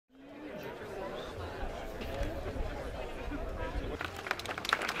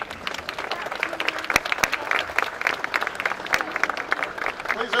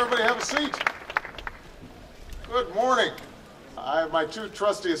seat. Good morning. I have my two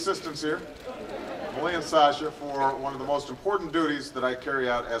trusty assistants here, Malia and Sasha, for one of the most important duties that I carry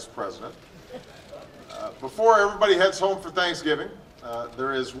out as president. Before everybody heads home for Thanksgiving,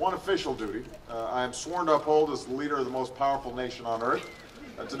 there is one official duty. I am sworn to uphold as the leader of the most powerful nation on earth.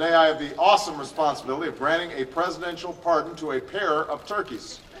 Today I have the awesome responsibility of granting a presidential pardon to a pair of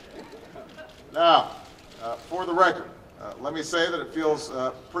turkeys. Now, for the record, let me say that it feels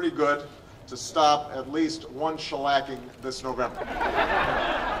pretty good to stop at least one shellacking this November.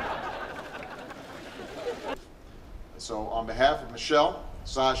 So on behalf of Michelle,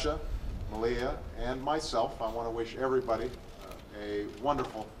 Sasha, Malia, and myself, I want to wish everybody a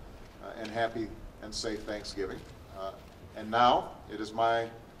wonderful and happy and safe Thanksgiving. And now, it is my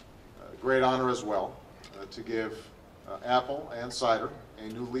great honor as well to give Apple and Cider a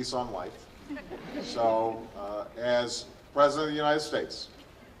new lease on life. So, as President of the United States,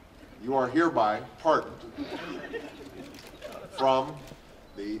 you are hereby pardoned from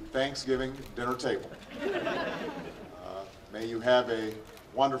the Thanksgiving dinner table. May you have a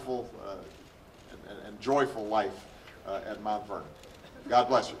wonderful and joyful life at Mount Vernon. God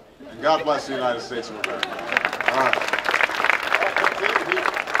bless you. And God bless the United States of America. All right.